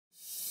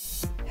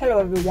Hello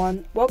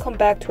everyone, welcome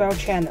back to our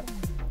channel.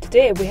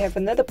 Today we have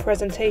another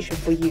presentation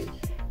for you.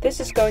 This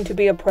is going to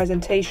be a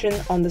presentation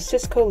on the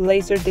Cisco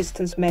Laser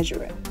Distance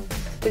Measurer.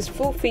 This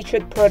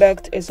full-featured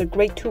product is a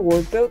great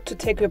tool built to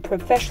take your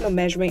professional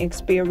measuring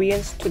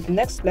experience to the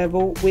next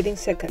level within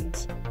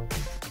seconds.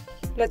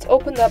 Let's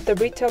open up the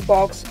retail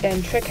box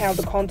and check out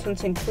the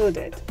contents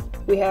included.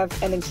 We have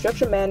an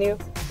instruction manual,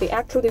 the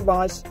actual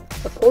device,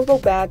 a portable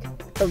bag,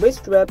 a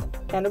wrist strap,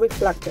 and a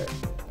reflector.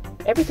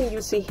 Everything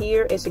you see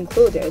here is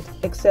included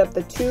except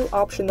the two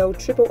optional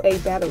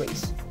AAA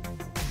batteries.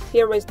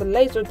 Here is the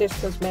laser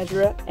distance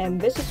measurer,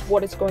 and this is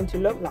what it's going to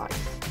look like.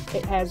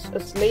 It has a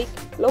sleek,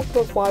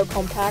 low-profile,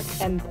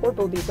 compact, and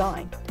portable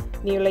design,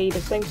 nearly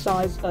the same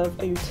size of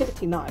a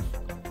utility knife.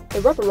 The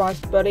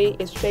rubberized body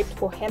is shaped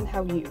for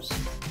handheld use.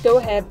 Go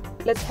ahead,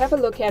 let's have a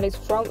look at its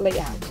front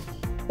layout.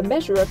 The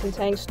measurer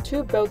contains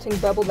two built-in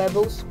bubble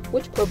levels,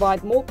 which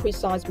provide more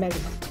precise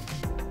measurement.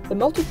 The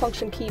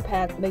multifunction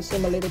keypad may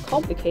seem a little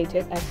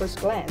complicated at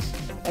first glance,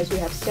 as you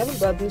have 7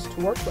 buttons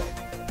to work with.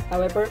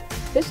 However,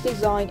 this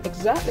design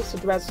exactly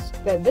suggests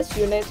that this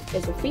unit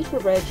is a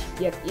feature-rich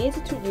yet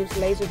easy-to-use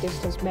laser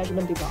distance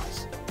measurement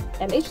device,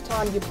 and each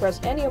time you press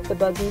any of the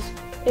buttons,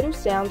 it will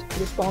sound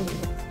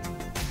respondingly.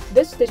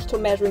 This digital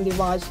measuring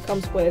device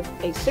comes with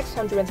a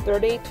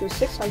 630 to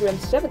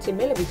 670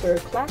 mm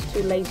Class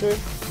II laser,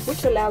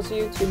 which allows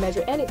you to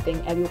measure anything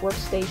at your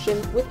workstation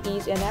with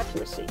ease and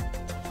accuracy.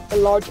 The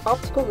large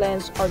optical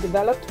lenses are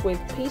developed with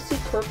PC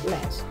curved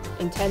lens,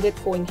 intended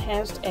for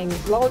enhanced and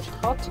enlarged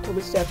optical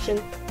reception.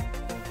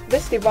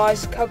 This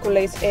device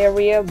calculates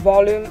area,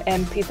 volume,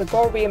 and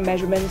Pythagorean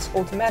measurements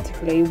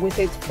automatically with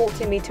its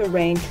 40-meter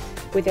range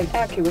with an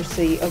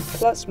accuracy of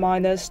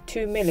 ±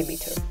 2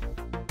 mm.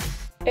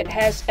 It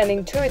has an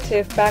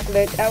intuitive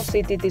backlit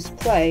LCD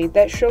display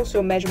that shows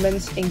your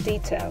measurements in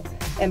detail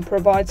and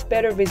provides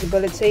better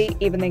visibility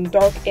even in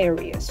dark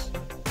areas.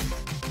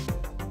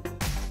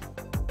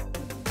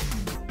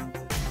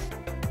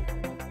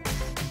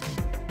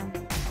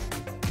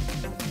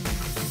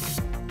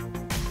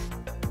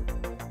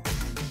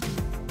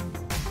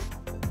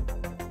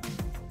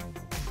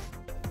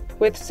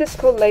 With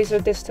Cisco Laser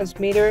Distance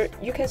Meter,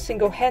 you can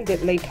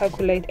single-handedly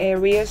calculate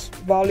areas,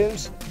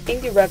 volumes,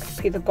 indirect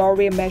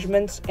Pythagorean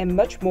measurements, and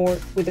much more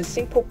with a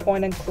simple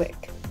point and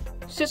click.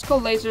 Cisco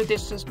Laser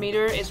Distance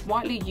Meter is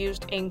widely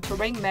used in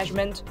terrain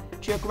measurement,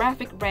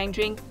 geographic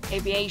ranging,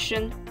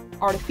 aviation,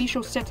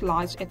 artificial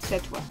satellites,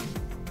 etc.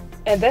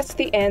 And that's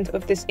the end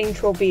of this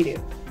intro video.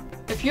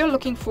 If you're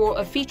looking for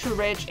a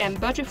feature-rich and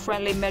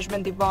budget-friendly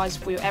measurement device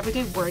for your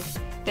everyday work,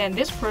 then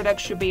this product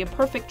should be a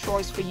perfect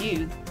choice for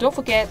you. Don't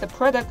forget, the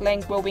product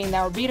link will be in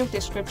our video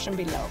description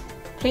below.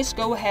 Please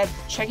go ahead,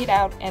 check it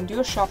out, and do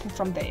your shopping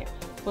from there.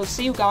 We'll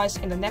see you guys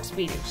in the next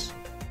videos.